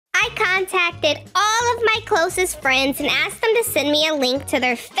I contacted all of my closest friends and asked them to send me a link to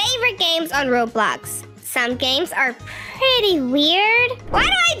their favorite games on Roblox. Some games are pretty weird. Why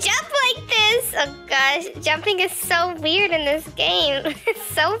do I jump like this? Oh gosh, jumping is so weird in this game. It's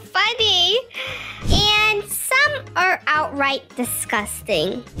so funny. And some are outright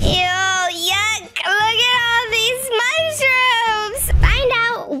disgusting. Ew, yuck. Look at all these mushrooms. Find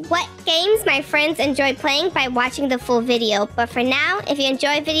out what games my friends enjoy playing by watching the full video. But for now, if you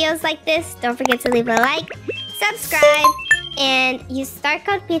enjoy videos like this, don't forget to leave a like, subscribe, and use Start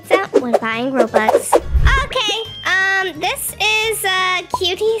Code Pizza when buying Robux. Okay, this is a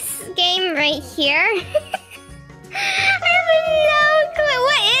Cutie's game right here. I have no clue.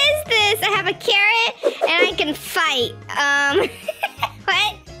 What is this? I have a carrot and I can fight.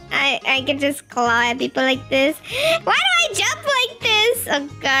 What? I can just claw at people like this. Why do I jump like this? Oh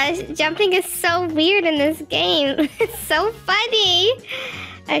gosh, jumping is so weird in this game. It's so funny.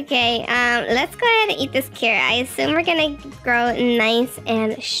 Okay, let's go ahead and eat this carrot. I assume we're gonna grow nice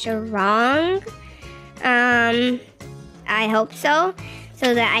and strong. I hope so.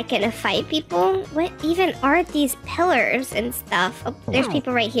 So that I can fight people. What even are these pillars and stuff? Oh, there's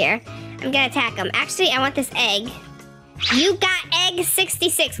people right here. I'm gonna attack them. Actually, I want this egg. You got egg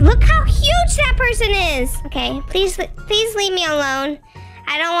 66. Look how huge that person is. Okay, please leave me alone.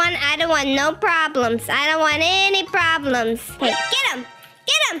 I don't want no problems. I don't want any problems. Okay, get him.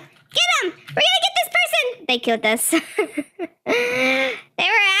 Get him! Get him! We're gonna get this person! They killed us. They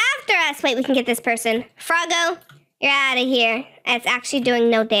were after us. Wait, we can get this person. Froggo, you're out of here. It's actually doing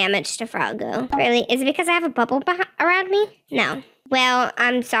no damage to Froggo. Really? Is it because I have a bubble around me? No. Well,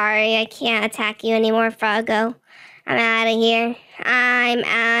 I'm sorry. I can't attack you anymore, Froggo. I'm out of here. I'm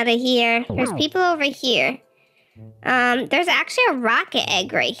out of here. There's people over here. There's actually a rocket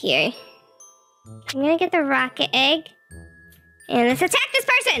egg right here. I'm gonna get the rocket egg. And let's attack this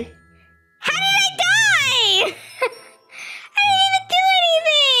person! How did I die? I didn't even do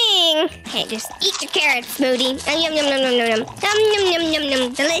anything! Okay, just eat your carrots, Moody. Yum, yum, yum, yum, yum, yum. Yum, yum, yum,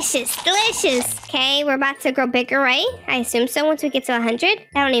 yum. Delicious, delicious. Okay, we're about to grow bigger, right? I assume so once we get to 100.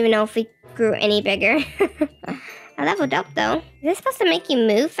 I don't even know if we grew any bigger. I leveled up, though. Is this supposed to make you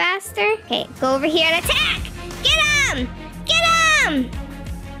move faster? Okay, go over here and attack! Get him! Get him!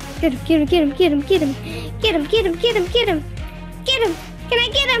 Get him, get him, get him, get him, get him. Get him, get him, get him, get him. Get him! Can I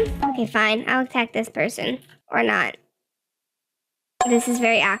get him? Okay, fine. I'll attack this person. Or not. This is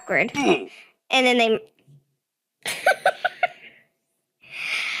very awkward. And then they...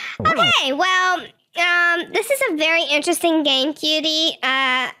 Okay, well... this is a very interesting game, Cutie.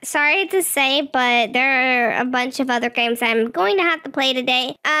 Sorry to say, but there are a bunch of other games I'm going to have to play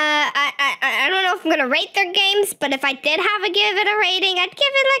today. I don't know if I'm gonna rate their games, but if I did have to give it a rating, I'd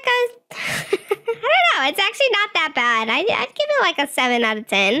give it like a... I don't know, it's actually not that bad. I'd give it like a 7 out of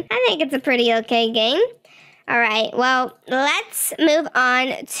 10. I think it's a pretty okay game. Alright, well, let's move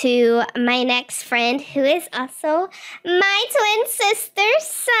on to my next friend, who is also my twin sister,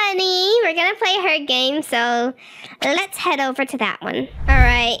 Sunny. We're gonna play her game, so let's head over to that one.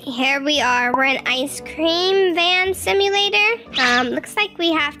 Alright, here we are. We're in Ice Cream Van Simulator. Looks like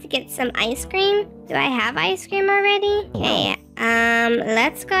we have to get some ice cream. Do I have ice cream already? Okay,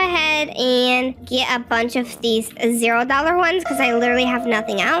 let's go ahead and get a bunch of these $0 ones, because I literally have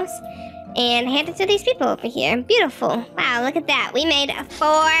nothing else. And hand it to these people over here. Beautiful. Wow, look at that. We made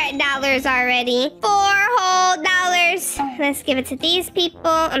 $4 already. $4 whole. Let's give it to these people.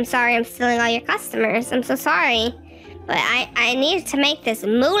 I'm sorry, I'm stealing all your customers. I'm so sorry. But I need to make this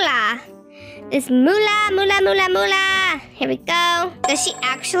moolah. This moolah. Here we go. Does she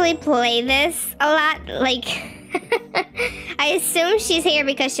actually play this a lot? Like... I assume she's here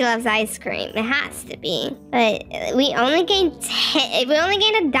because she loves ice cream. It has to be. But we only gain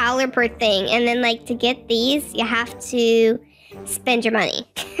 $1 per thing, and then like to get these, you have to spend your money.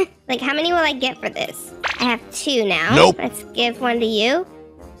 Like, how many will I get for this? I have 2 now. Nope. Let's give one to you.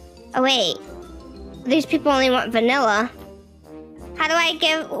 Oh wait, these people only want vanilla.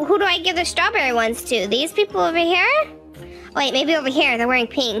 Who do I give the strawberry ones to? These people over here? Wait, maybe over here. They're wearing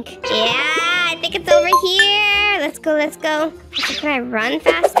pink. Yeah, I think it's over here. Let's go, let's go. Can I run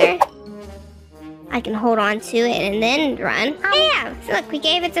faster? I can hold on to it and then run. Oh, yeah. So look, we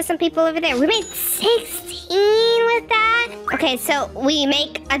gave it to some people over there. We made 16 with that. Okay, so we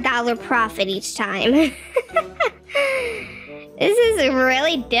make $1 profit each time. This is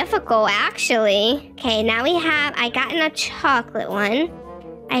really difficult, actually. Okay, now I got in a chocolate one.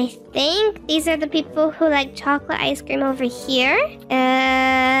 I think these are the people who like chocolate ice cream over here.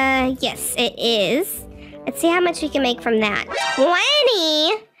 Yes, it is. Let's see how much we can make from that.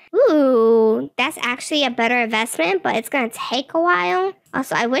 20! Ooh, Ooh, that's actually a better investment, but it's gonna take a while.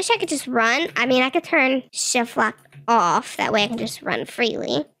 Also, I wish I could just run. I mean, I could turn shift lock off. That way I can just run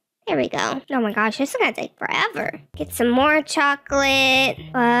freely. There we go. Oh my gosh, this is gonna take forever. Get some more chocolate.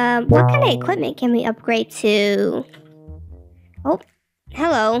 What kind of equipment can we upgrade to? Oh,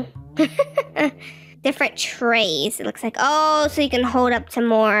 hello. Different trays, it looks like. Oh, so you can hold up to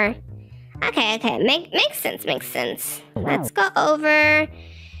more. Okay. Makes sense. Let's go over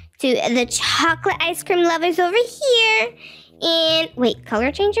to the chocolate ice cream lovers over here. And wait,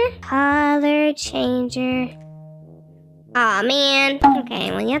 color changer? Color changer. Aw, man.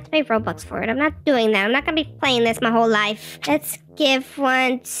 Okay, well, you have to pay Robux for it. I'm not doing that. I'm not gonna be playing this my whole life. Let's give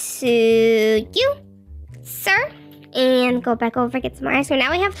one to you, sir. And go back over, get some more ice cream. Now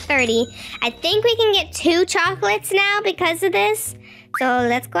we have 30. I think we can get 2 chocolates now because of this. So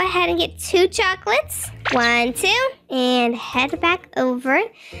let's go ahead and get 2 chocolates. 1, 2. And head back over.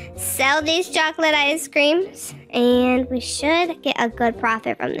 Sell these chocolate ice creams. And we should get a good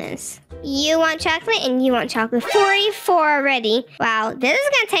profit from this. You want chocolate and you want chocolate. 44 already. Wow, this is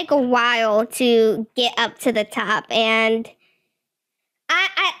going to take a while to get up to the top. And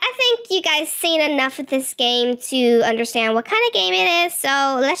I think you guys seen enough of this game to understand what kind of game it is.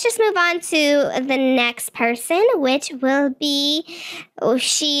 So let's just move on to the next person, which will be,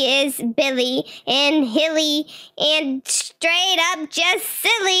 she is Billy and Hilly and straight up just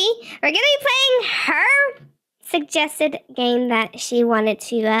silly. We're going to be playing her suggested game that she wanted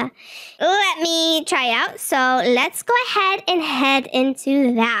to let me try out. So let's go ahead and head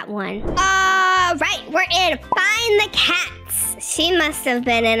into that one. All right, we're in Find the Cats. She must have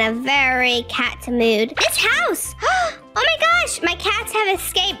been in a very cat mood. This house! Oh my gosh! My cats have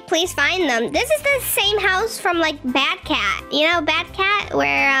escaped. Please find them. This is the same house from like Bad Cat. You know Bad Cat?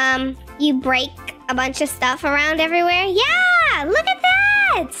 Where you break a bunch of stuff around everywhere? Yeah! Look at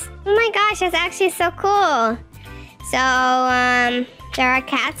that! Oh my gosh, that's actually so cool. So, there are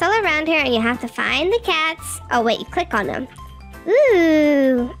cats all around here and you have to find the cats. Oh wait, you click on them.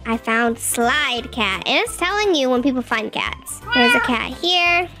 Ooh, I found Slide Cat. And it's telling you when people find cats. There's a cat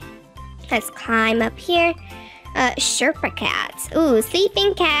here. Let's climb up here. Sherpa Cat. Ooh,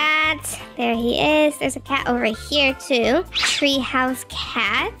 Sleeping Cat. There he is. There's a cat over here too. Treehouse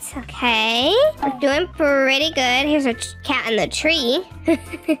Cat. Okay. We're doing pretty good. Here's a cat in the tree.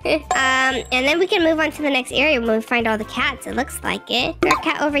 And then we can move on to the next area when we find all the cats. It looks like it. There's a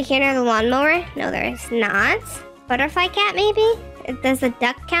cat over here near the lawnmower. No, there's not. Butterfly cat, maybe? Does the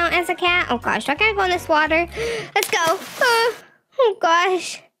duck count as a cat? Oh gosh, do I gotta go in this water? Let's go. Oh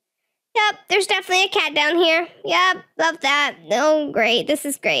gosh. Yep, there's definitely a cat down here. Yep, love that. Oh, great. This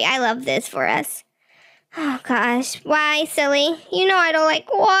is great. I love this for us. Oh gosh. Why, silly? You know I don't like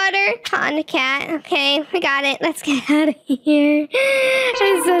water. Pond cat. Okay, we got it. Let's get out of here.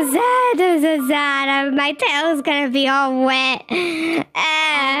 I'm so sad. I'm so sad. My tail's gonna be all wet.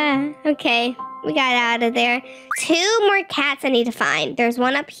 Okay. We got out of there. 2 more cats I need to find. There's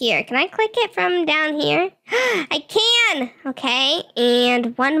one up here. Can I click it from down here? I can! Okay,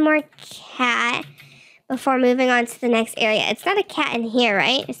 and 1 more cat before moving on to the next area. It's not a cat in here,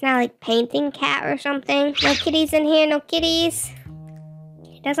 right? It's not like painting cat or something. No kitties in here, no kitties.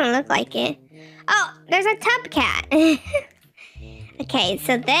 It doesn't look like it. Oh, there's a tub cat. Okay,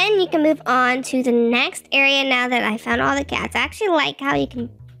 so then you can move on to the next area now that I found all the cats. I actually like how you can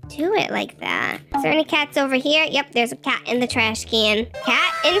do it like that. Is there any cats over here? Yep, there's a cat in the trash can.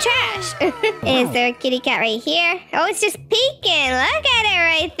 Cat in trash. Is there a kitty cat right here? Oh, it's just peeking. Look at it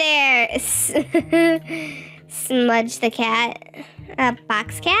right there. Smudge the cat. A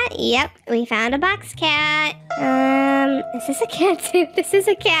box cat? Yep, we found a box cat. Is this a cat too? This is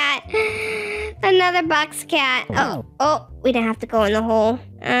a cat. Another box cat. Oh, we didn't have to go in the hole.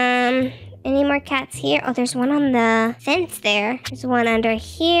 Any more cats here? Oh, there's one on the fence there. There's one under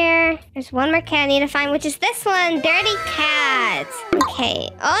here. There's one more cat I need to find, which is this one. Dirty cat. Okay.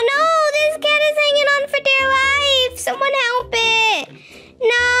 Oh no, this cat is hanging on for dear life. Someone help it.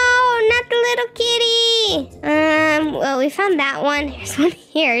 No, not the little kitty. Well, we found that one. There's one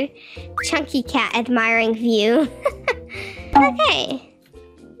here. Chunky cat admiring view. Okay.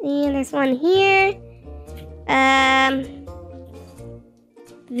 And there's one here.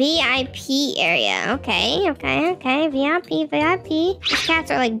 VIP area. Okay. VIP. These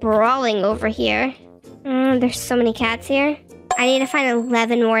cats are like brawling over here. There's so many cats here. I need to find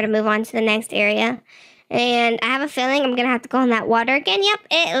 11 more to move on to the next area. And I have a feeling I'm going to have to go in that water again. Yep,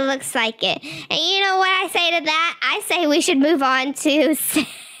 it looks like it. And you know what I say to that? I say we should move on to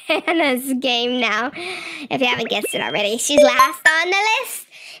Santa's game now. If you haven't guessed it already. She's last on the list.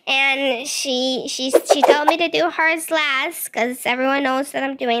 And she told me to do hers last because everyone knows that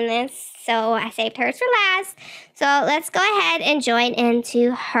I'm doing this. So I saved hers for last. So let's go ahead and join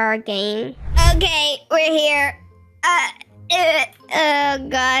into her game. Okay, we're here. Oh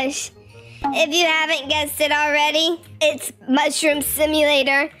gosh. If you haven't guessed it already, it's Mushroom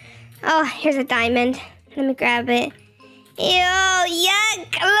Simulator. Oh, here's a diamond. Let me grab it. Ew, yuck.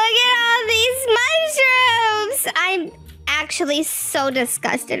 Look at all these mushrooms. I'm actually so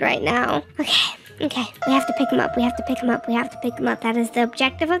disgusted right now. Okay. We have to pick them up. We have to pick them up. That is the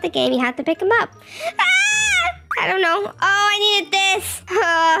objective of the game. You have to pick them up. Ah! I don't know. Oh, I needed this.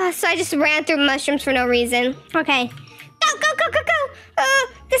 So I just ran through mushrooms for no reason. Okay. Go.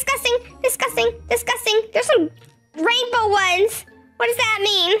 Disgusting. There's some rainbow ones. What does that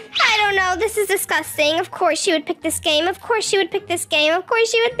mean? I don't know. This is disgusting. Of course she would pick this game.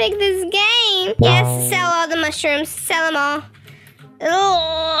 Yes, sell all the mushrooms. Sell them all.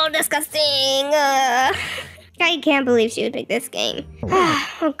 Oh, disgusting. I can't believe she would pick this game.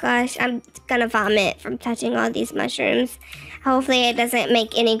 Oh gosh, I'm gonna vomit from touching all these mushrooms. Hopefully it doesn't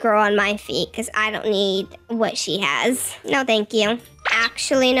make any grow on my feet because I don't need what she has. No, thank you.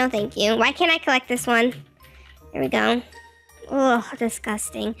 Actually, no, thank you. Why can't I collect this one? Here we go. Oh,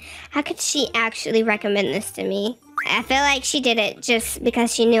 disgusting. How could she actually recommend this to me? I feel like she did it just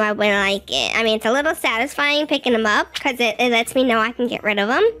because she knew I wouldn't like it. I mean, it's a little satisfying picking them up because it lets me know I can get rid of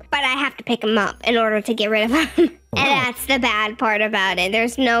them. But I have to pick them up in order to get rid of them. And that's the bad part about it.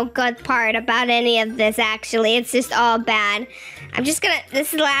 There's no good part about any of this, actually. It's just all bad. This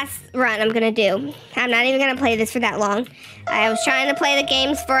is the last run I'm gonna do. I'm not even gonna play this for that long. I was trying to play the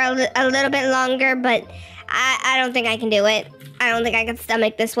games for a little bit longer, but I don't think I can do it. I don't think I can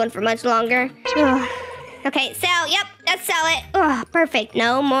stomach this one for much longer. Okay, sell. Yep, let's sell it. Oh, perfect.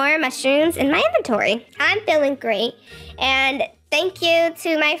 No more mushrooms in my inventory. I'm feeling great. And thank you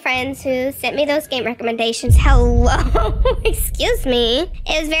to my friends who sent me those game recommendations. Hello. Excuse me.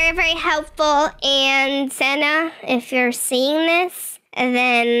 It was very, very helpful. And Senna, if you're seeing this,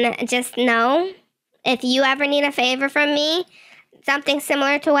 then just know, if you ever need a favor from me, something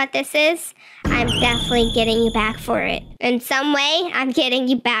similar to what this is, I'm definitely getting you back for it. In some way, I'm getting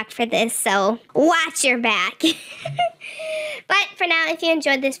you back for this, so watch your back. But for now, if you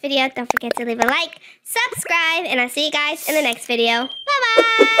enjoyed this video, don't forget to leave a like, subscribe, and I'll see you guys in the next video.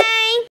 Bye-bye!